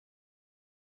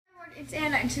It's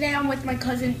Anna, and today I'm with my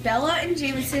cousin Bella and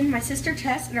Jameson, my sister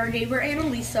Tess, and our neighbor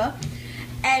Annalisa.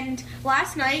 And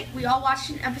last night we all watched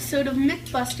an episode of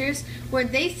Mythbusters where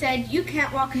they said you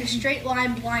can't walk in a straight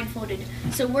line blindfolded.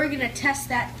 So we're gonna test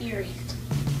that theory.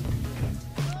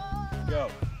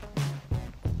 Go.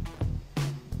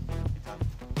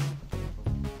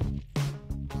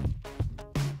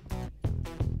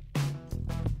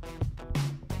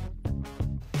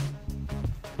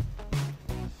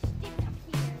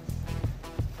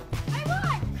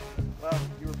 Well,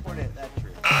 you reported at that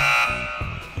tree.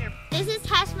 This is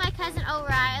Tess, my cousin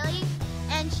O'Reilly,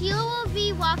 and Sheila will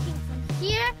be walking from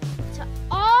here to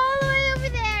all the way over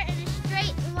there in a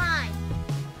straight line.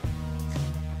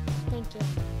 Thank you.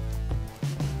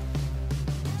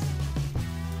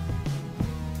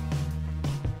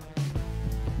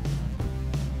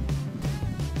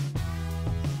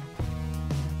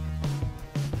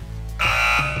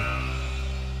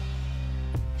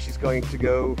 She's going to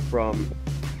go from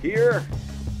here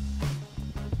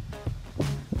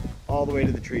all the way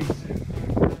to the trees.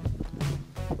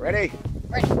 Ready?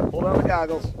 Ready. Hold on the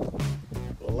goggles.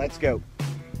 Let's go.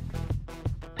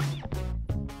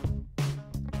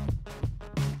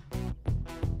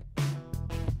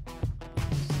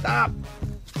 Stop!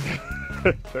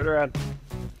 Turn around.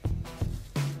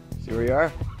 See where you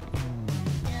are?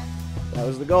 Yeah. That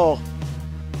was the goal.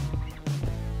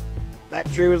 That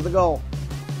tree was the goal.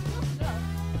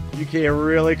 You came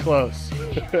really close.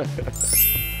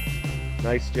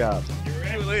 Nice job. You're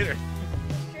ready later.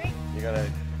 You gotta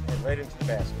head right into the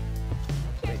basket.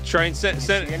 Try and set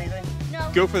See anything?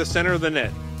 No. go for the center of the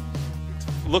net.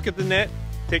 Look at the net,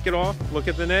 take it off, look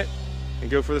at the net, and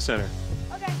go for the center.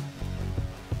 Okay.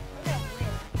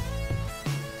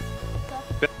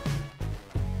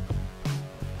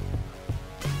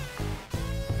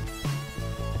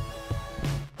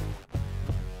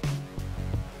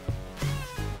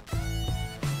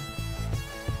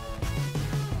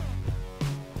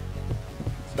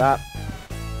 Stop.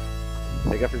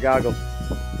 Take off your goggles.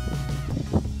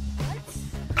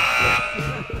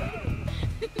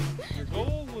 Your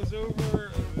goal was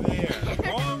over there.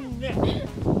 Wrong net.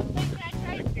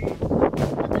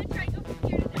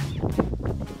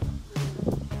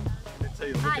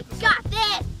 I got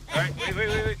this! Alright,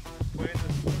 wait. Point at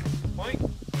the point.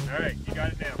 Alright, you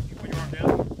got it now. You put your arm down.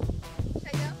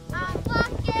 I'm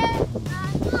walking!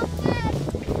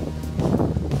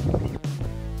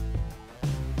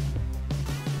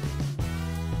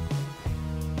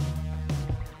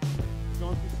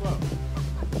 Going too slow.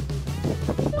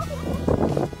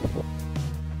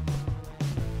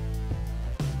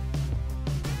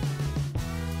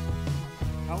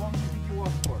 How long do you think you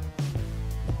walked for?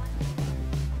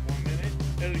 1 minute.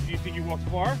 Do you think you walked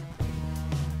far?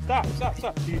 Stop.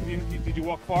 Did you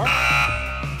walk far?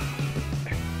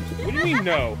 What do you mean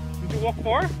no? Did you walk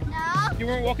far? No. You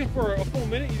weren't walking for a full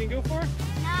minute? You didn't go far?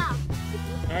 No.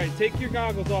 Alright, take your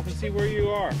goggles off and see where you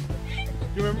are. Do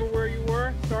you remember where you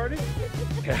were started?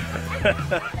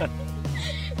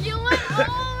 You went all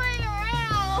the way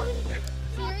around.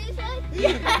 Seriously?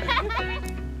 Yeah.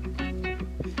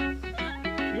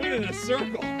 You went in a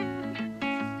circle.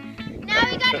 Now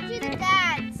we gotta do the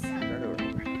dads. Turn over.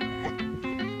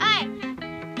 Alright.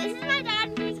 This is my dad,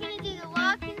 and he's gonna do the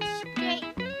walking straight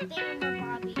thing for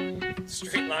Bobby.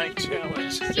 Straight line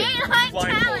challenge. Straight line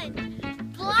Blindfolded. challenge.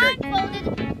 Blindfolded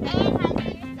and has earphones.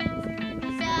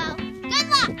 So, good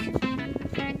luck!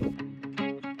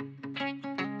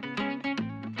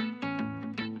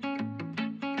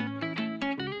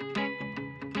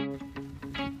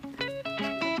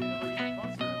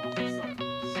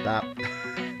 Stop.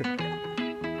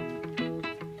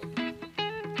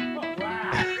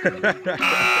 You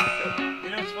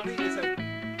know what's funny is that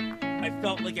I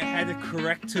felt like I had to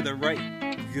correct to the right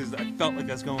because I felt like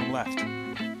I was going left.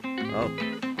 Oh,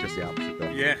 just the opposite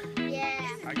though. Yeah. Yeah.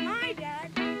 My dad,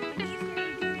 he's going to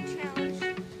be doing a challenge.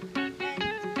 And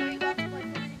we walk like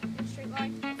in a straight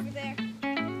line over there.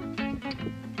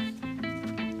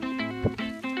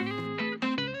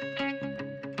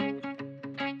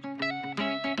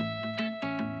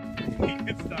 You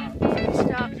can stop.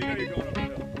 Stop. You know you're going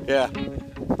uphill. Yeah.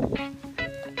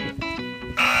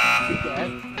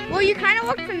 Well, you kind of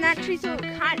walked from that tree, so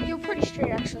you're pretty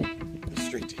straight actually.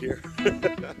 Straight to here.